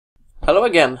Hello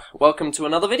again, welcome to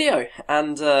another video,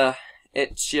 and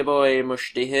it's your boy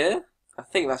MUSHDY here. I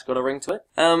think that's got a ring to it.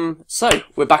 So,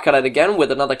 we're back at it again with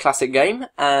another classic game,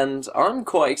 and I'm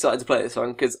quite excited to play this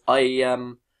one, because I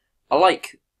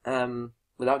like,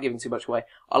 without giving too much away,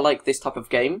 I like this type of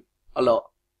game a lot.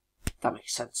 That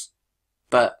makes sense.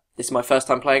 But this is my first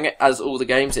time playing it, as all the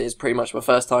games, it is pretty much my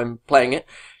first time playing it,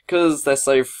 because they're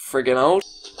so friggin' old.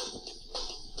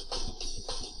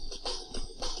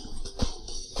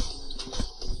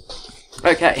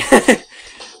 Okay,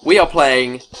 we are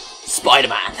playing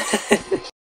Spider-Man.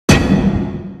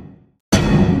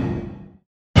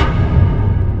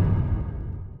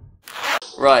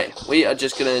 Right, we are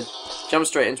just gonna jump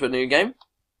straight into a new game.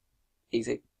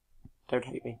 Easy. Don't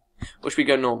hate me. Or should we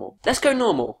go normal? Let's go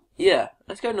normal. Yeah,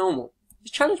 let's go normal.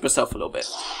 Just challenge myself a little bit.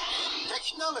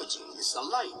 Technology is the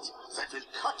light that will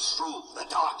cut through the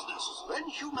darkness. When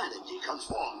humanity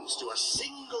conforms to a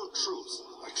single truth,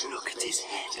 Look at his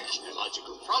head.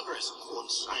 Technological progress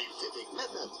and scientific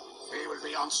method, we will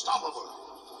be unstoppable.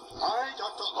 I,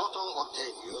 Dr. Otto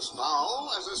Octavius,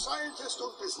 vow as a scientist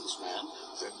or businessman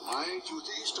that my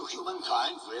duties to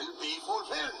humankind will be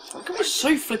fulfilled. Look at this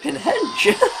so flippin'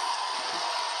 hedge.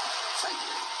 Thank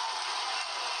you.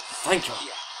 Thank you.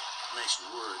 Yeah, nice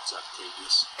words,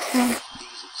 Octavius.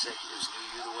 These executives knew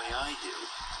you the way I do. I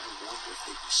wonder if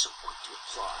they'd be so quick to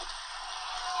applaud.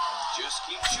 Just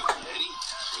keep shooting, Eddie.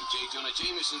 When J. Jonah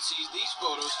Jameson sees these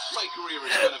photos, my career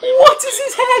is gonna be... What is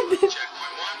his head? Check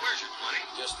 1-1, where's your money?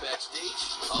 Just backstage.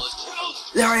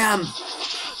 There I am.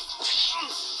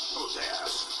 Who's there?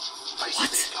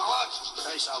 What? Coward,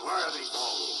 face a worthy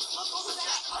foe.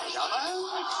 Spider-Man?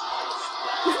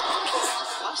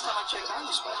 Last time I checked, I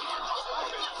was Spider-Man.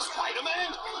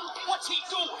 Spider-Man? What's he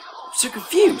doing? I'm so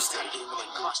confused. Gotta get him in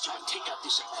costume and take out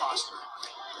this imposter.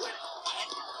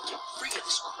 Can't get free of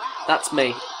this crowd. That's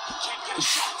me. Can't get a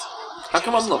shot. How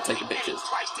come I'm not taking pictures?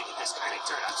 Tries to get this kind of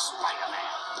dirt on Spider-Man.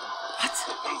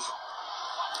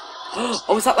 What?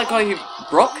 Oh, is that guy who...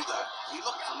 Brock? You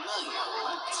look familiar.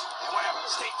 Whatever,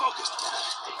 stay focused.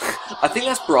 I think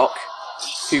that's Brock,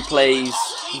 who plays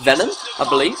Venom, I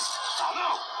believe. Oh no,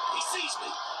 he sees me.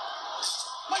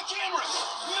 My camera.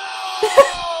 No!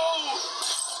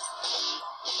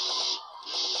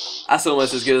 That's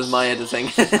almost as good as my editing.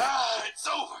 It's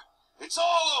over. It's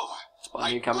all over.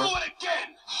 My new camera. Blew it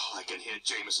again. Oh, I can hear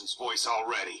Jameson's voice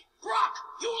already. Brock,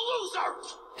 you loser!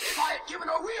 If I had given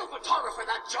a real photographer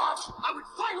that job, I would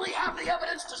finally have the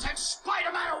evidence to send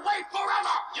Spider-Man away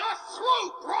forever! You're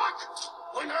through, Brock!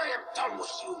 When I am done with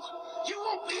you, you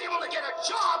won't be able to get a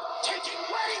job taking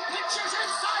wedding pictures in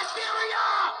Siberia!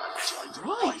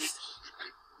 Christ.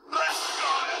 Let's go!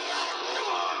 Come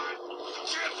on!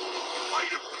 Can't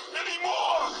fight him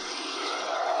anymore!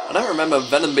 I don't remember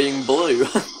Venom being blue.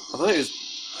 I thought it was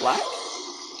black.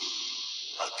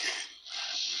 Again,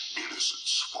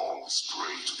 innocence falls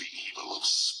prey to the evil of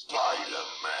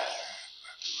Spider-Man.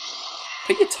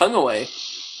 Put your tongue away.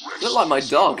 You look like my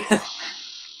dog.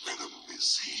 Venom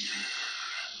is here.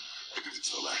 And if it's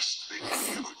the last thing we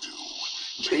ever do,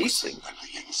 These Jameson things. and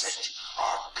the insect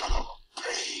are gonna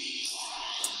pay.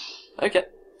 Okay.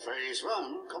 Phase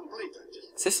 1 completed.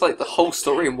 Is this like the whole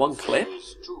story in one clip?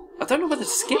 Phase 2. I don't know whether to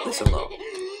skip this or not.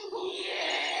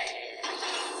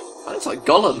 That looks like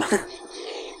Gollum.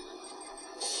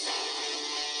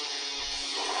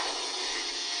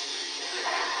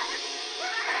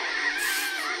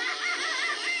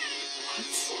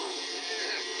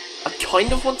 I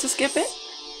kind of want to skip it.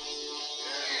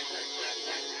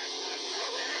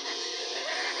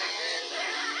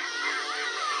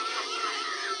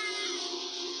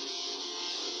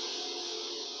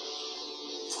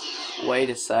 Wait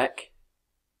a sec.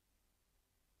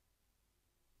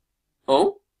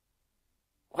 Oh?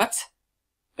 What?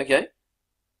 Okay.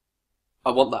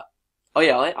 I want that. Oh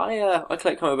yeah, I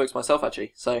collect comic books myself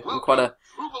actually, so I'm quite a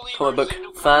comic book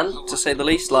fan, to say the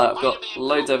least. Like, I've got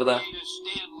loads over there.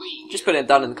 Just put it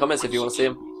down in the comments if you want to see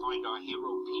them. Find our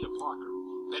hero Peter Parker,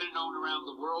 better known around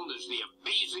the world as the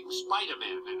Amazing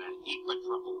Spiderman, in a heap of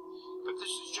trouble. But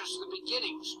this is just the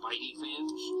beginning, Spidey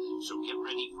fans. So get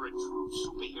ready for a true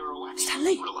superhero action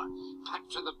Stanley. thriller,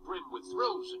 packed to the brim with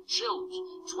thrills and chills,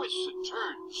 twists and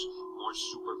turns, more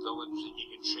supervillains than you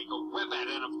can shake a whip at,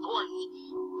 and of course,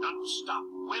 non-stop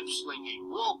web-slinging,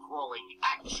 wall-crawling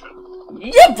action.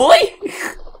 Yeah, boy!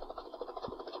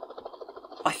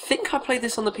 I think I played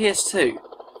this on the PS2.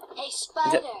 Hey,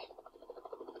 Spider.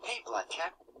 Hey, Black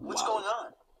Cat, what's Wow. going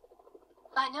on?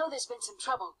 I know there's been some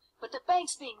trouble, but the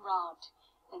bank's being robbed,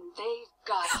 and they've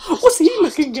got... What's he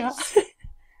looking at?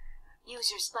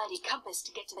 Use your Spidey compass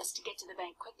to get to the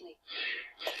bank quickly.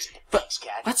 But,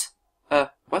 what?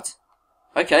 What?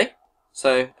 Okay.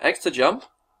 So, X to jump.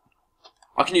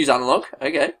 I can use analog.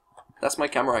 Okay. That's my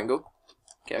camera angle.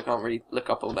 Okay, I can't really look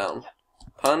up or down.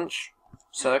 Punch.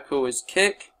 Circle is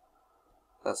kick.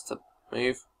 That's to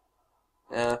move.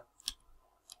 What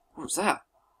was that?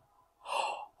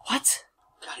 What?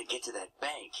 Gotta get to that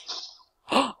bank.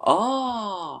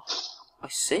 Oh, I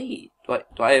see. Do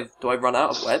I run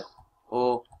out of web?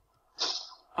 Or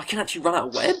I can actually run out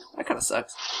of web? That kinda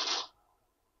sucks.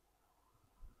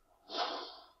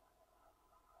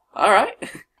 Alright.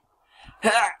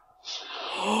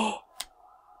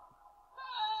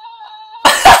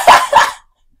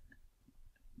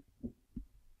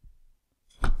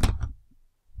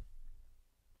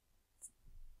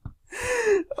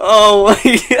 Oh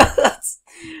my god.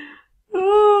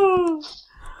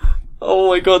 Oh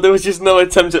my god, there was just no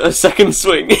attempt at a second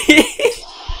swing.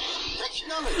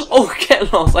 Oh,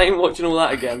 get lost. I ain't watching all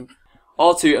that again.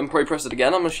 R2 and probably press it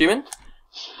again, I'm assuming.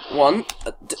 One.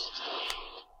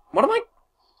 What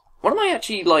am I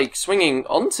actually, like, swinging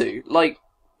onto? Like,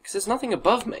 because there's nothing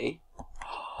above me.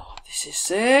 Oh, this is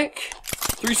sick.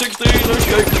 360, let's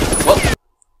go. What?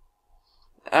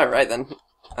 Alright then.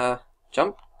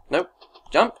 Jump? Nope.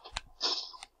 Jump?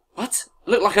 What?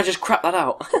 Looked like I just crapped that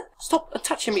out. Stop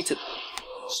attaching me to...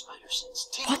 Spider sense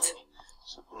tingling. What?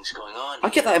 Something's going on. I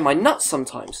get that in my nuts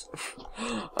sometimes.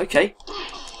 Okay.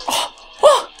 Oh,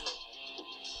 oh.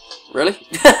 Really?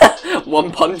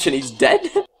 One punch and he's dead?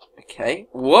 Okay.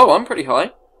 Whoa, I'm pretty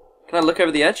high. Can I look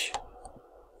over the edge?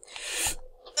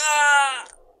 Ah.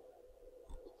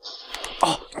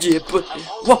 Oh, yeah, but...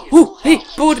 Whoa, ooh, hey,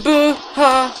 bood, boo,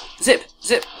 ha. Zip,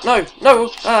 zip, no,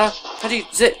 how do you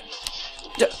zip?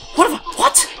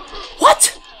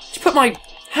 What? Did you put my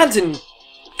hands in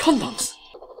condoms?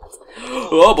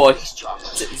 Oh boy.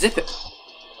 Zip it.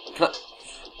 Can I...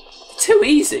 Too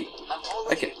easy.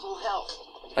 Okay.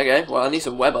 Okay, well I need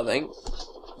some web I think.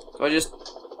 Do I just...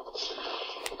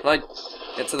 Can I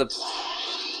get to the...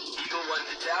 Eagle 1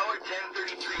 to tower,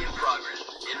 1033 in progress.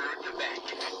 En route to bank.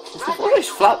 What are those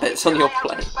flat bits on your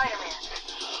plane?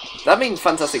 That means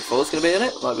Fantastic Four's gonna be in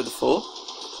it? Like with the 4? If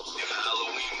a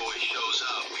Halloween boy shows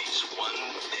up, he's one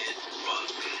dead bug.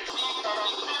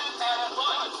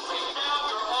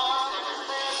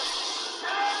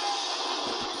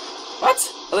 What?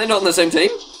 Are they not on the same team?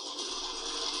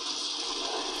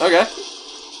 Okay.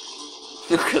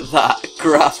 Look at that.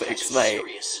 Graphics, mate.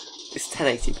 It's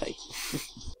 1080p. I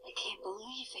can't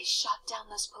believe they shot down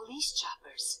those police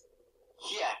choppers.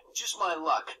 Yeah, just my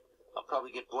luck. I'll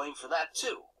probably get blamed for that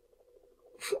too.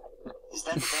 Is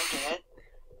that the bank ahead?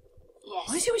 Yes.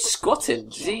 Why is he always squatting?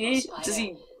 Does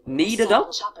he need a it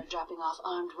up? chopper dropping off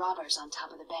armed robbers on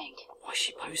top of the bank. Why is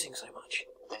she posing so much?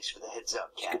 Thanks for the heads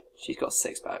up, Cat. She's got a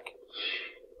six-pack.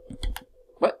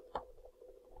 What?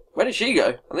 Where did she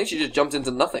go? I think she just jumped into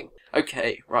nothing.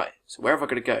 Okay, right. So where have I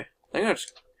got to go? I'm gonna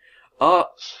just... crap,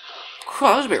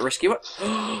 that was a bit risky. What?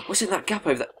 What's in that gap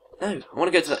over there? No, I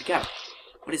want to go to that gap.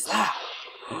 What is that?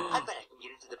 I bet I can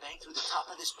get into the bank through the top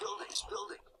of this building.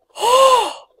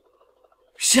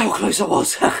 See how close I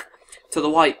was to the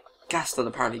white gas that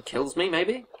apparently kills me,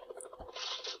 maybe?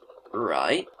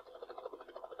 Right.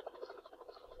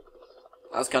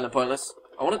 That's kind of pointless.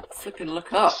 I want to flip and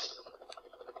look up.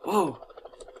 Whoa.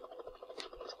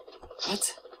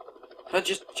 What? I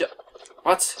just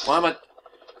what? Why am I...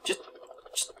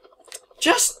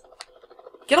 Just...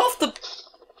 Get off the...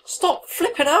 Stop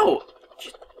flipping out!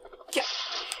 Just get...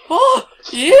 Oh!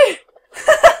 Yeah!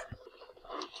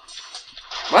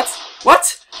 What?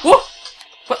 What? What?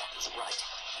 What?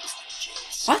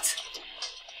 What?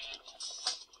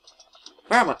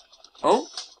 Where am I? Oh?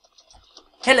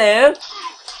 Hello?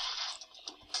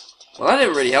 Well, that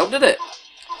didn't really help, did it?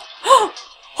 Oh!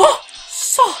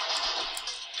 So...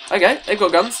 Okay, they've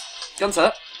got guns. Guns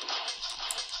hurt.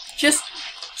 Just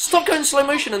stop going slow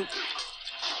motion and...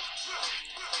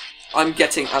 I'm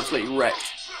getting absolutely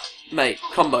wrecked. Mate,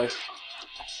 combo.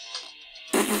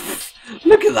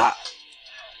 Look at that!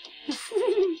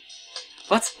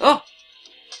 What? Oh!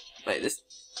 Wait, this...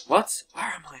 What? Where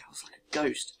am I? I was like a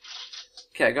ghost.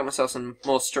 Okay, I got myself some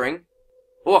more string.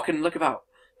 Oh, I can look about.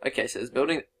 Okay, so there's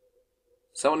building...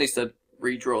 Someone needs to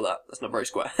redraw that. That's not very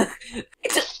square.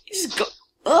 It's just got...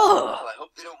 Oh! Well, I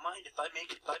hope they don't mind if I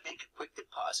make a quick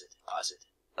deposit.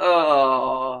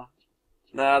 Oh...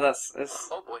 Nah, that's...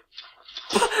 Oh boy.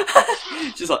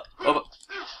 Just like... Oh,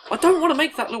 I don't want to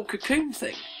make that little cocoon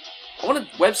thing. I want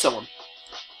to web someone.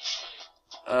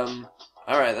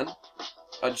 Alright then.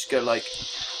 I'll just go like...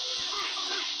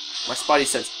 My spidey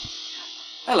sense...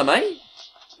 Hello, mate.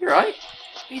 You alright?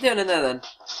 What are you doing in there then?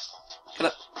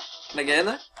 Can I get in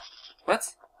there? What?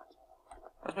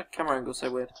 Why's my camera angle so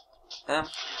weird?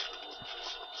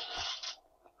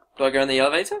 Do I go in the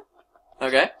elevator?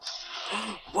 Okay.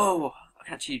 Whoa! I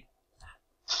can actually...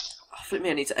 Oh, flip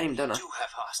me, I need to aim, don't I? We do have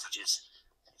hostages.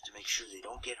 To make sure they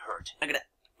don't get hurt. I'm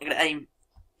gonna aim.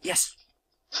 Yes!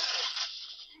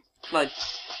 Can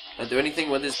I do anything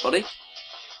with his body?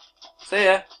 See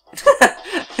ya!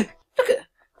 Look at...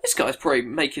 This guy's probably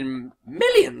making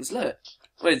millions, look.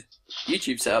 Well, his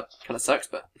YouTube setup kind of sucks,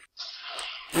 but...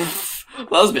 Well,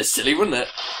 that was a bit silly, wasn't it?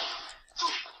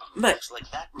 Mate. Looks like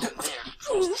that room there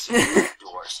controls the security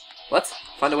doors. What?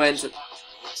 Find a way into...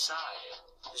 Inside.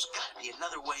 There's gotta be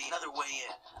another way in.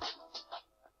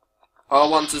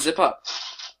 R1 to zip up.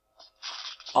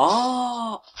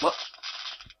 Ah, what?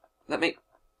 Let me...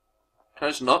 Can I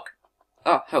just knock?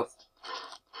 Ah, health.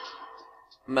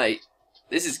 Mate,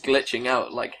 this is glitching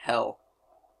out like hell.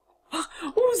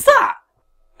 What was that?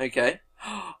 Okay.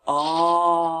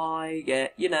 I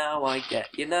get you now, I get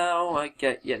you now, I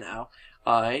get you now.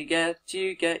 I get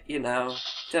you now.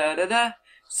 Da da da.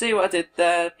 See what I did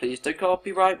there? Please don't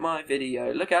copyright my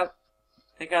video. Look out.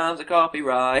 Here comes a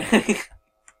copyright.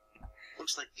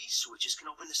 Looks like these switches can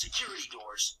open the security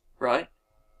doors. Right.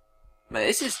 Mate,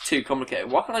 this is too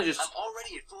complicated. Why can't I just I'm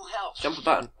already at full health. jump a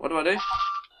button? What do I do?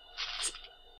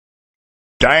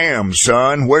 Damn,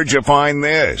 son, where'd you find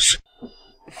this?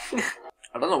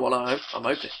 I don't know what I'm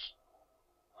opening.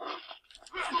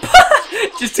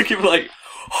 Just took him like...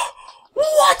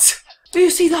 What? Do you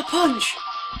see that punch?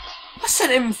 I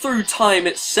sent him through time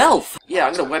itself. Yeah,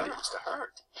 I'm gonna web it. Must have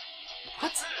hurt.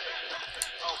 What?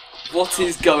 What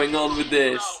is going on with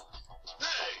this?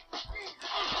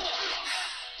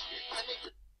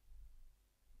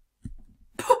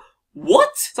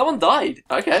 What? Someone died.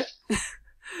 Okay.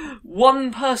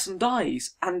 One person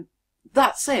dies, and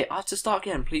that's it. I have to start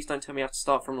again. Please don't tell me I have to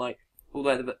start from, like, all the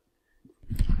way to the...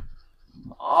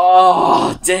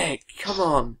 Oh, Dick, come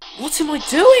on. What am I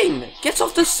doing? Get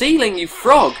off the ceiling, you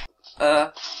frog.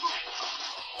 What?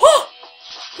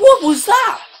 What was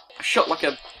that? I shot like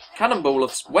a cannonball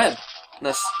of web.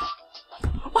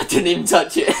 I didn't even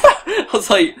touch it. I was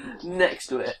like next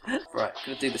to it. Right,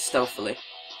 gonna do this stealthily.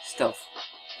 Stealth.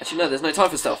 Actually, no, there's no time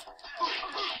for stealth.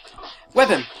 Web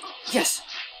him. Yes.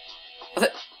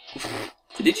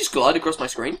 Did he just glide across my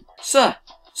screen? Sir,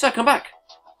 come back.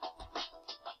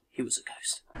 He was a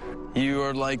ghost. You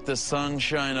are like the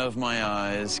sunshine of my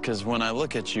eyes, because when I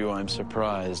look at you, I'm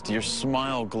surprised. Your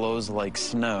smile glows like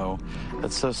snow.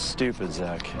 That's so stupid,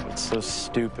 Zach. It's so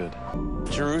stupid.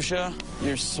 Jerusha,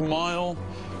 your smile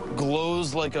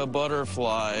glows like a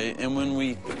butterfly, and when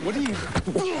we... What are you...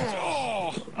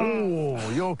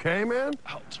 Oh, you okay, man?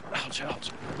 Ouch, ouch,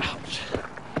 ouch, ouch.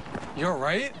 You all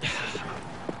right?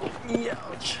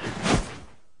 Ouch.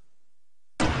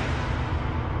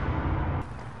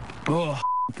 Oh,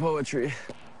 poetry.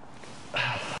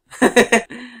 Can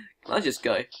I just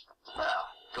go? Well,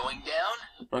 going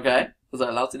down? Okay. Was I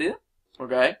allowed to do that?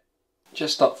 Okay.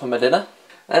 Just stopped for my dinner.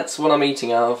 That's what I'm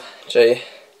eating out of, Jay.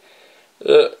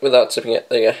 Without tipping it.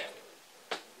 There you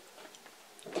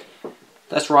go.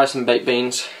 That's rice and baked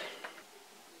beans.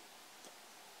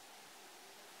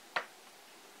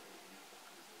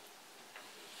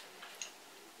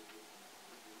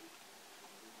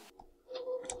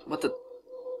 What the...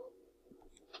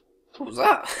 What was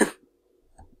that?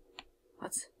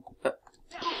 What?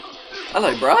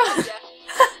 Hello, bruh.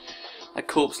 A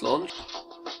corpse launch.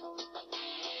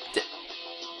 Do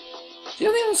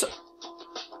you think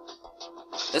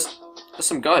there's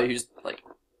some guy who's like...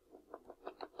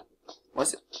 Why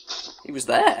is it? He was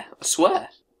there, I swear.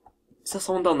 Is there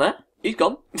someone down there? He's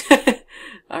gone.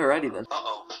 Alrighty then.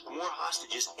 Uh-oh, more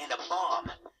hostages and a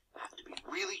bomb. Have to be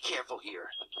really careful here.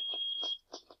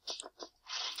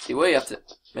 See, what you have to...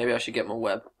 Maybe I should get my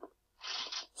web.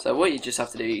 So what you just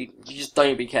have to do, you just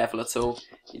don't be careful at all.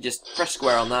 You just press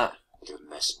square on that. You're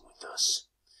messing with us.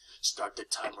 Start the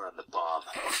timer on the bomb.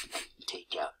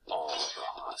 Take out all the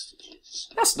hostages.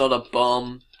 That's not a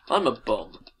bomb. I'm a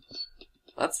bomb.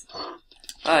 That's...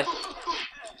 Hi.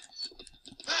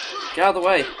 Get out of the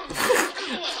way.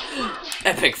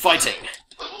 Epic fighting.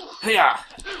 Yeah.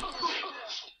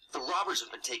 The robbers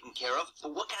have been taken care of,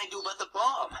 but what can I do about the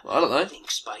bomb? I don't know. Think,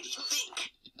 Spidey,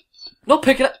 think. Not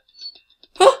picking it.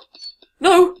 Huh?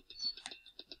 No.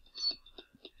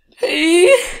 Hey.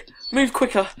 Move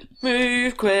quicker.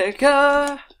 Move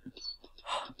quicker.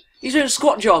 He's doing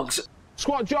squat jogs.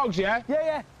 Squat jogs, yeah? Yeah,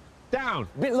 yeah. Down.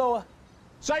 Bit lower.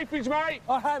 Safeties, mate.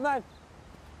 All right, man.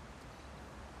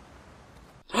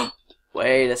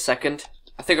 Wait a second.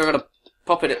 I think I'm gonna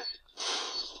pop it.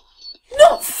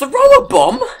 Not throw a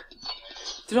bomb.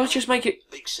 Did I just make it?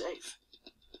 Big safe.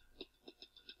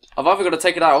 I've either got to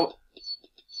take it out,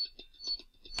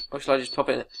 or should I just pop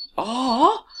it in?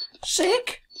 Oh,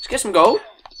 sick. It's get some gold.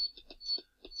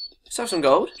 Let's have some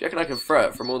gold. Do you reckon I can throw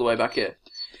it from all the way back here?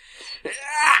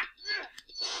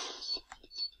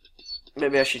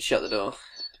 Maybe I should shut the door.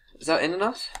 Is that in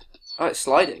enough? Oh, it's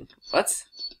sliding. What?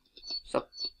 Stop.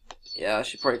 Yeah, I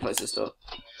should probably close this door.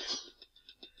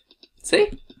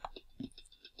 See?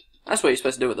 That's what you're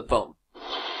supposed to do with the bomb.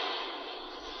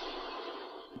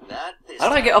 How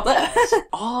did I get up there?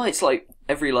 Oh, it's like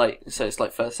every light. So it's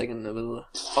like first, second,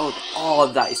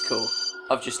 oh, that is cool.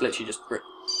 I've just literally just gripped.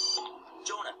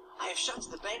 Jonah, I have shot to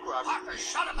the bank robber. Parker,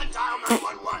 shut him and dial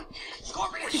 911.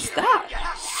 Scorpion What is here.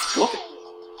 that? Scorpion.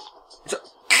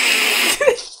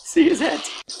 See his head.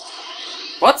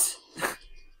 What?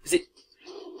 Is it?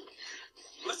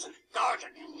 Listen,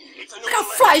 Guardian, it's a new Look how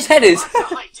flat his head is.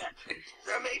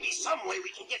 There may be some way we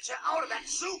can get you out of that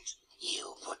suit.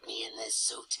 You put me in this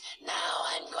suit. Now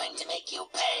I'm going to make you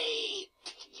pay.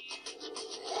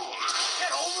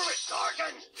 Get over it,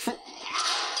 Guardian.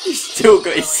 He's still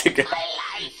got his cigarette. My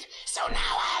life, so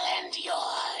now I'll end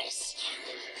yours.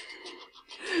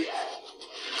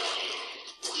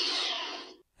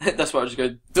 That's why I just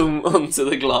go dum onto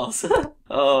the glass.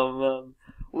 Oh man,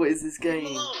 what is this game?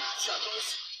 Hello,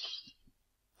 Chuckles.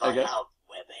 Okay. Out,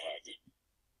 webhead.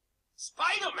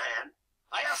 Spider-Man?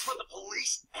 I asked for the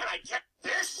police, and I get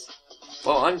this?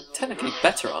 Well, I'm technically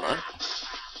better, aren't I?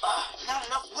 Not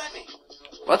enough webbing.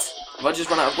 What? Have I just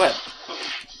run out of web?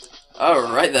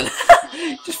 Oh, right then.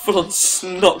 Just full on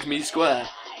snock me square.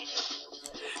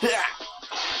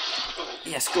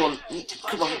 Yes, go on.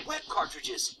 Come on. Web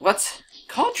cartridges. What?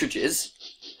 Cartridges?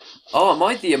 Oh, am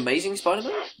I the Amazing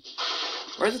Spiderman?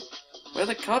 Where are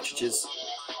the cartridges?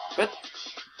 What?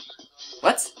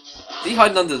 Is he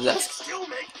hiding under the desk? Still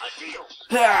make a deal.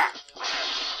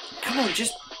 Come on,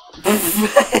 just... Where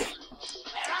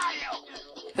are you?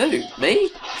 Who? Me?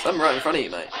 I'm right in front of you,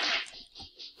 mate.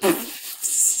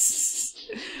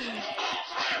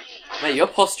 Mate, your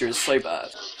posture is so bad.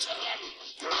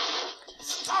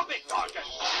 Stop it, Guardian.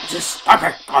 Just stop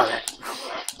it,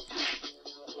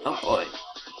 Oh boy.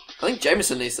 I think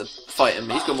Jameson needs to fight him.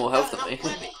 He's got more health than me.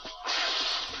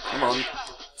 Come on.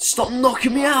 Stop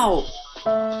knocking me out!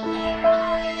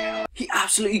 He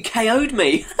absolutely KO'd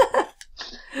me!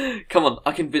 Come on,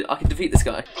 I can defeat this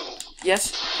guy.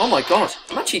 Yes. Oh my god,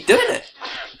 I'm actually doing it!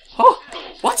 Oh,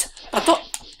 what? I thought...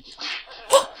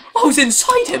 Oh, I was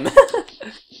inside him!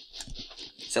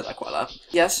 Said that quite loud.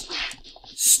 Yes.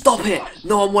 Stop it!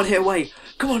 No, I'm one hit away.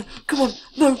 Come on, come on.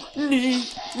 No, need.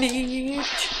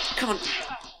 Come on.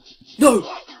 No!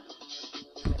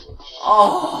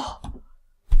 Oh!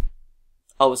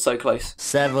 I was so close.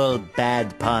 Several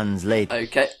bad puns later.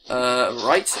 Okay,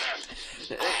 right.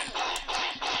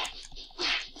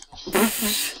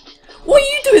 What are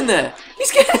you doing there?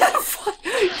 He's getting out of the fight!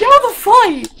 Get out of the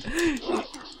fight!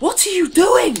 What are you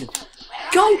doing?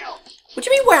 Go! What do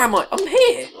you mean, where am I? I'm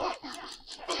here!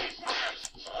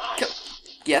 Go.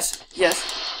 Yes, yes.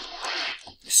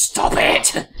 Stop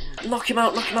it! Knock him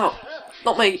out, knock him out.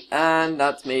 Not me. And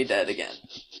that's me dead again.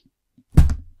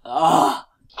 Ah!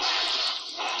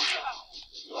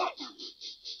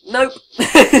 Nope.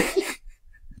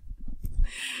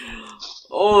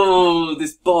 Oh,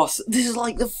 this boss. This is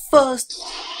like the first.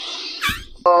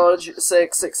 Charge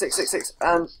 6,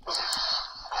 and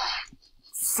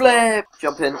flip.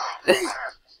 Jump in.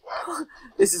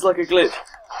 This is like a glitch.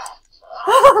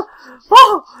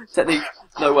 Technique.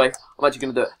 No way. I'm actually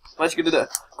gonna do it. I'm actually gonna do it.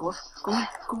 Go on, go on,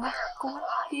 go on, go on.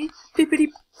 Bippity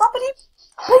boppity.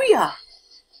 Booyah.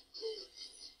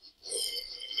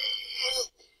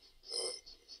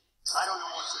 I don't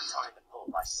know what you're trying to pull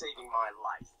by saving my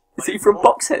life. Is he from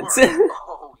Boxheads?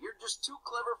 Oh, you're just too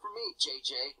clever for me,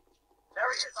 JJ. There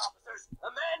he is, officers.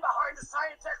 The man behind the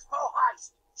Science Expo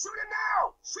heist. Shoot him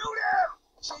now! Shoot him!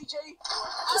 JJ,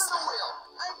 just the wheel.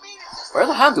 I mean it. Where are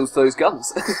the handles to those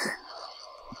guns?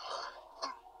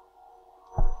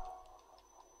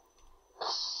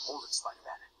 Hold it,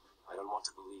 Spider-Man. I don't want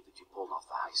to believe that you pulled off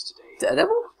the heist today.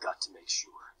 Daredevil? I've got to make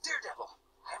sure. Daredevil,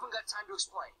 I haven't got time to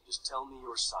explain. Just tell me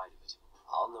your side of it.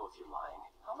 I'll know if you're lying.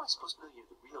 How am I supposed to know you're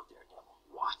the real Daredevil?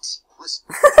 What? Listen,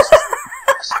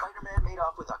 Spider-Man made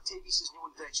off with Octavius' new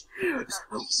invention. Not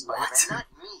me, Spider-Man, not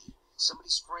me.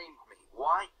 Somebody's framed me.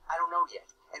 Why? I don't know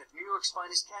yet. And if New York's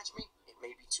finest catch me, it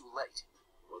may be too late.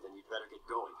 Well, then you'd better get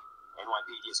going.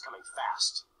 NYPD is coming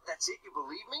fast. That's it? You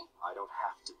believe me? I don't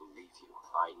have to believe you.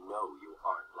 I know you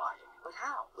aren't lying. But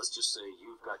how? Let's just say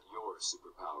you've got your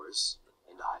superpowers,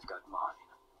 and I've got mine.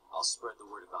 I'll spread the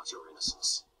word about your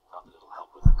innocence. Not that it'll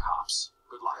help with the cops.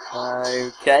 Good luck.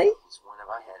 Okay. He's one of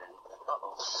my head.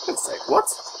 Uh-oh. Let's say what?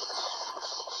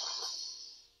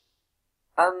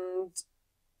 And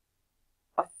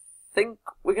I think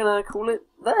we're gonna call it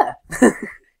there.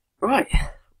 Right.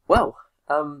 Well,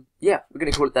 yeah, we're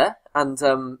gonna call it there. And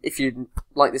if you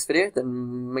like this video,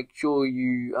 then make sure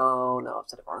you. Oh no, I've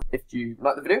said it wrong. If you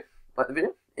like the video, like the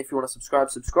video. If you want to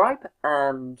subscribe.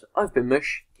 And I've been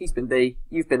Mush. He's been D.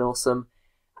 You've been awesome.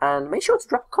 And make sure to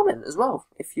drop a comment as well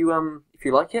if you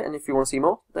like it and if you want to see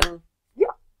more. Then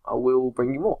yeah, I will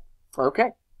bring you more.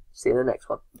 Okay. See you in the next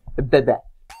one. Bye-bye.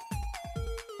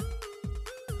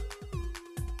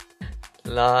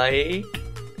 Like,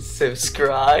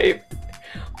 subscribe.